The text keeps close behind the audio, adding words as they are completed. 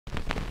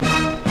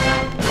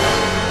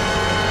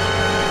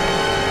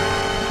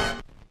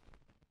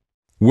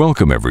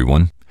Welcome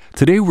everyone.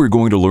 Today we're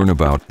going to learn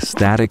about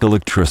static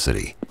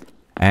electricity.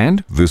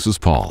 And this is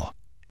Paul.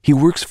 He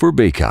works for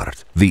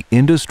Bekaert, the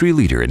industry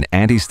leader in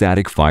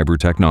anti-static fiber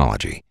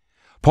technology.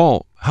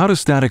 Paul, how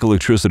does static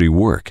electricity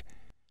work?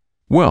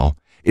 Well,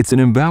 it's an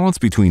imbalance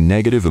between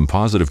negative and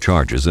positive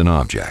charges in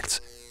objects.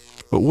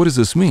 But what does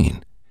this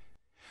mean?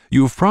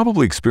 You have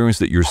probably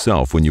experienced it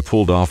yourself when you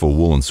pulled off a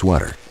woolen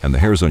sweater and the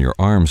hairs on your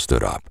arms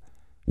stood up.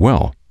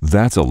 Well,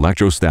 that's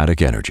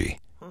electrostatic energy.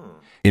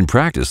 In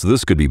practice,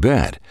 this could be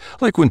bad,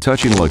 like when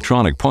touching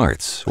electronic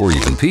parts or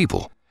even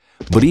people.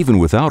 But even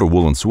without a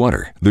woolen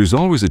sweater, there's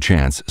always a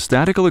chance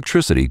static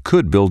electricity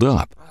could build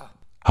up.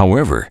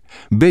 However,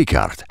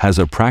 Bekaert has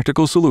a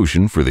practical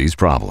solution for these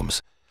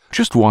problems.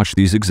 Just watch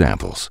these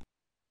examples.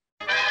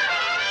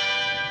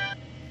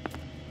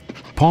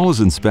 Paul is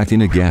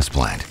inspecting a gas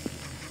plant.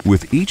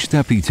 With each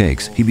step he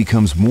takes, he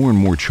becomes more and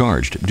more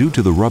charged due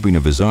to the rubbing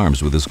of his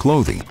arms with his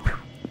clothing.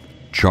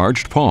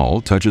 Charged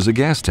Paul touches a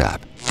gas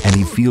tap, and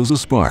he feels a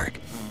spark.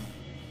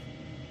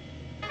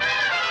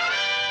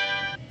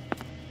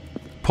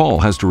 Paul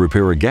has to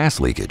repair a gas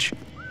leakage.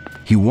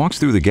 He walks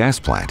through the gas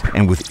plant,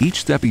 and with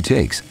each step he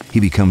takes, he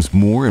becomes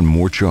more and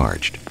more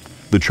charged.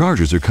 The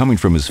charges are coming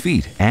from his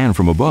feet and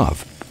from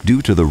above,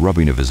 due to the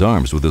rubbing of his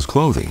arms with his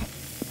clothing.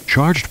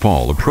 Charged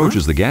Paul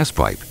approaches the gas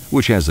pipe,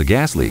 which has a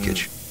gas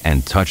leakage,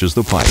 and touches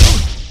the pipe.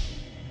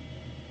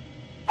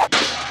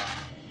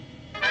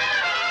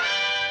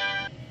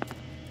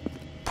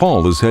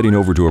 Paul is heading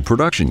over to a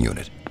production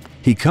unit.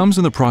 He comes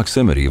in the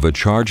proximity of a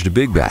charged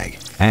big bag,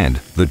 and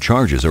the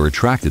charges are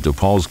attracted to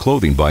Paul's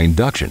clothing by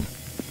induction.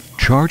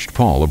 Charged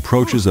Paul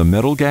approaches a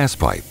metal gas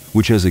pipe,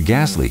 which has a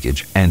gas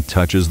leakage, and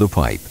touches the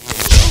pipe.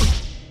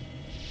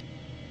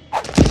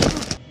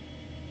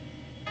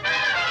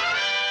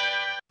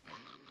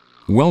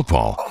 Well,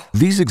 Paul,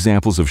 these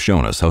examples have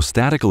shown us how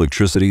static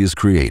electricity is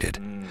created.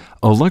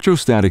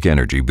 Electrostatic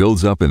energy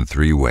builds up in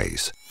three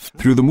ways.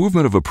 Through the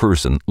movement of a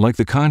person, like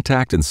the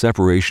contact and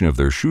separation of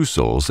their shoe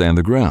soles and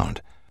the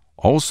ground.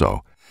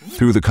 Also,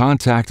 through the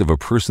contact of a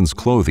person's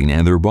clothing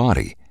and their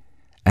body.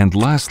 And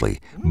lastly,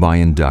 by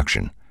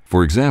induction.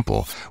 For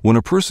example, when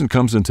a person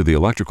comes into the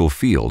electrical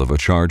field of a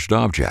charged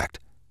object.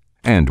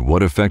 And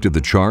what affected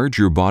the charge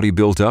your body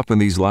built up in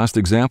these last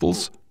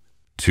examples?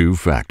 Two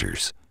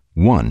factors.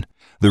 One,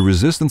 the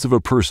resistance of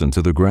a person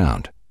to the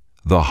ground.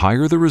 The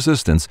higher the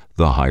resistance,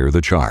 the higher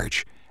the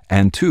charge.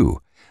 And two,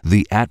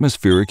 the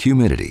atmospheric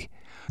humidity.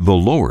 The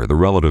lower the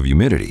relative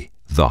humidity,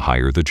 the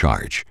higher the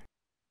charge.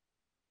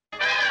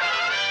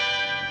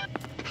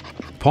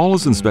 Paul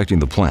is inspecting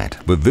the plant,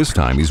 but this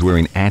time he's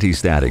wearing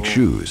anti-static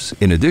shoes,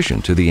 in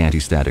addition to the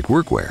anti-static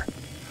workwear.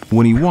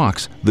 When he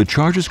walks, the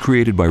charges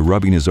created by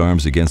rubbing his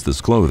arms against his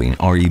clothing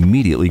are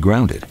immediately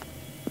grounded.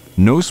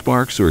 No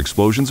sparks or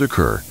explosions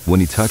occur when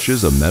he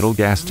touches a metal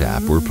gas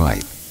tap or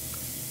pipe.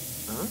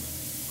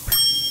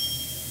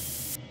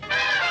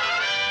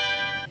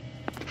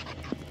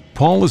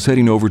 Paul is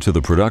heading over to the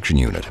production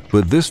unit,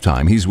 but this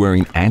time he's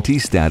wearing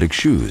anti-static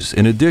shoes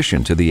in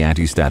addition to the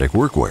anti-static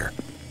workwear.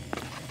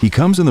 He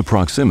comes in the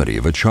proximity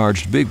of a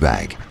charged big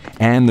bag,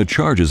 and the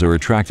charges are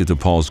attracted to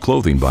Paul's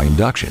clothing by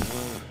induction.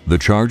 The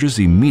charges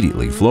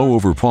immediately flow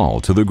over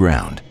Paul to the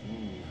ground.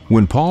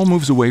 When Paul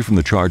moves away from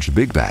the charged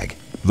big bag,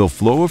 the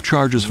flow of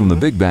charges from the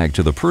big bag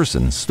to the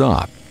person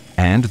stop,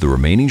 and the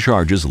remaining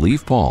charges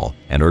leave Paul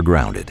and are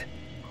grounded.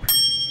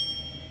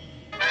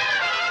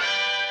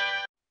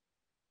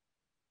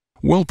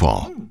 Well,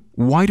 Paul,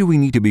 why do we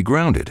need to be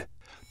grounded?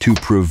 To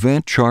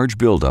prevent charge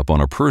buildup on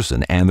a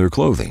person and their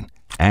clothing,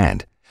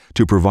 and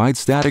to provide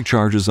static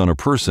charges on a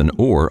person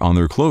or on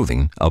their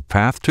clothing a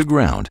path to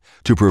ground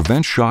to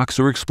prevent shocks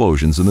or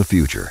explosions in the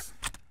future.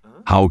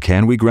 How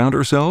can we ground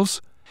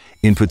ourselves?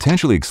 In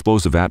potentially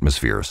explosive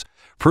atmospheres,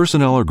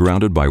 personnel are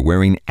grounded by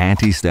wearing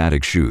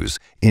anti-static shoes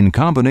in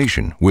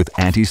combination with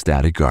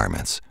anti-static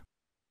garments.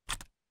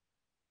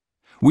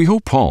 We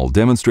hope Paul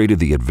demonstrated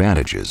the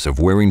advantages of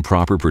wearing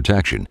proper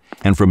protection,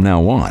 and from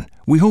now on,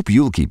 we hope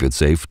you'll keep it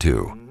safe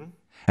too.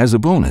 As a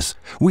bonus,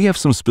 we have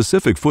some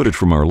specific footage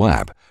from our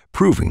lab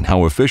proving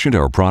how efficient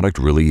our product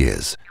really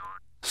is.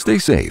 Stay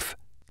safe,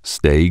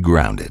 stay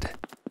grounded.